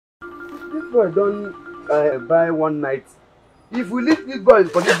this boy don't buy one night. If we leave this boy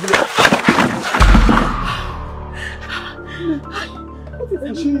for this village. What is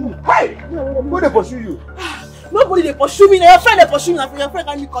pushing you? Hey! Who they pursue you? Nobody they pursue me. Your friend they pursue me. Your friend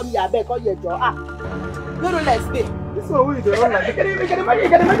can come here. I beg, come here, Joe. No, let's stay. This one who is the run like you can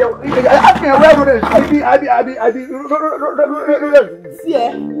imagine. Ask me where Rolex. See, I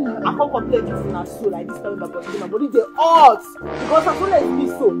can't complain this in our soul like this time about my body. They hot because I'm Rolex be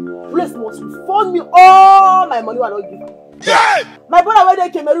so. Rolex must refund me all my money. I don't give. My brother when they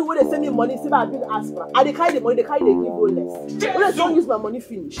came here, when they send me money, say I didn't ask for. And they carry the money, they give Rolex. Rolex don't use my money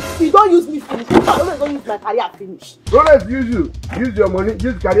finish. He don't use me finish. Rolex don't use my career finish. Rolex use you, use your money,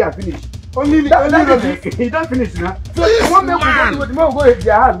 use career finish. Only that he don't finish now. So the one make the more go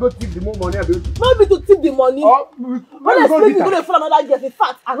their house, go tip the more money. Not be to tip the money. Rolex make me go to follow another girl. In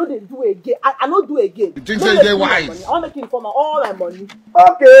fact, I know they do again. I don't do again. You think they wise? I want to keep for all my money.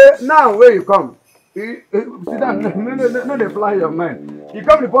 Okay, now where you come? Sit down. No, they fly your mind. You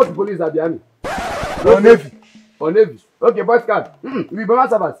come report to police at the army. Or navy. Or navy. Okay, boys card. We be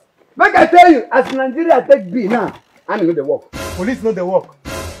service. Make I tell you, as Nigeria take B now, I know they work. Police know they work.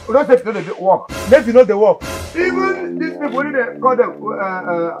 Don't say no they work. Navy know they work. Even these people they call them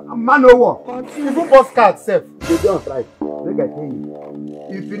man o war. Even postcard self. They don't try. Make I tell you.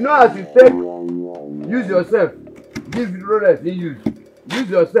 If you know as you take, use yourself. Give Rolex you use. Use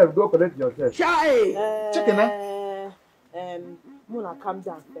yourself, go collect yourself. Chicken, Mona, calm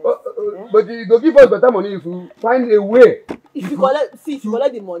down first. But you go give us better money if you find a way. If you collect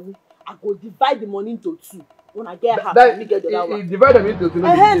the money, I go divide the money into two. When I get half, let me get the other one. Divide them into two.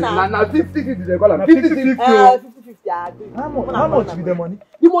 Now 50-50 they call them. 50-50. 50-50, I agree. How much be the money?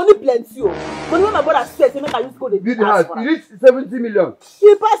 The money plenty. Money when my brother said, make I use go the build the house. You reach 70 million.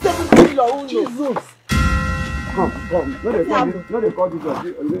 He pass 70 million. Who knows? Jesus. Come. No, they call this one.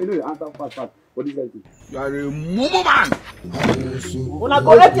 You know the answer fast. For this thing. You are a mumu man. When I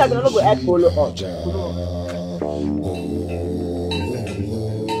go help you, I'm not go help. Follow up.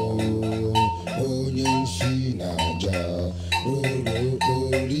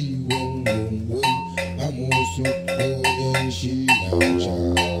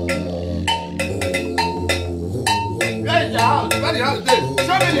 Where is the house? Where the house is?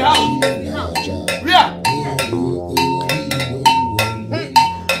 Show me the house. Where?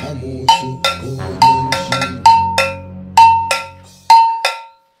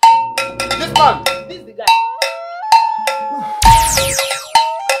 This man. This is the guy.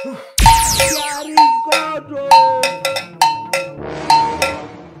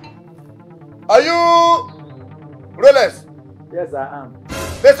 Are you Rolex? Yes, I am.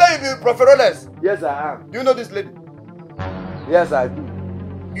 They say you be Prophet Rolex. Yes, I am. Do you know this lady? Yes, I do.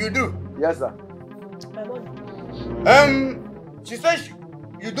 You do? Yes, sir. My money. She says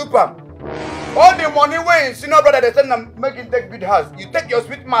you do pam. All the money where senior brother they send them make him take big house. You take your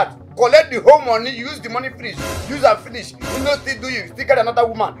sweet mouth, collect the whole money, use the money finish, use and finish. You know still do you, still get another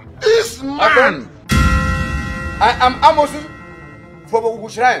woman. This man. I am Amosu for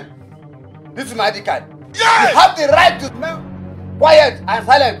Shrine. This is my ID card. Yes! You have the right to remain quiet and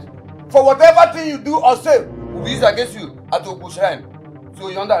silent for whatever thing you do or say will be used against you at Ogu Shrine. So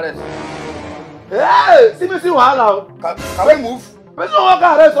you're under arrest. Hey, see Wahala. Can we move? But no one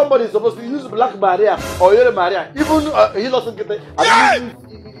can arrest somebody is supposed to use black barrier or yellow barrier. Even he doesn't get it.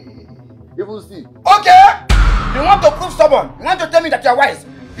 Even see. Okay. You want to prove stubborn? You want to tell me that you're wise?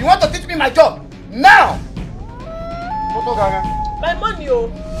 You want to teach me my job? Now. My money, oh.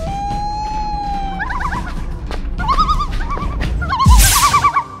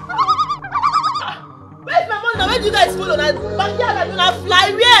 Where's my money now? Where do you guys follow now? Backyard, I'm gonna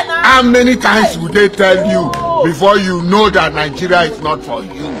fly where now? How many times would they tell you before you know that Nigeria is not for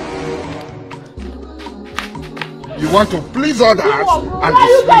you? You want to please others and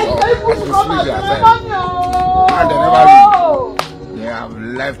dismiss yourself. And they never leave. They have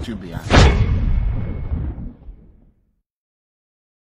left you behind.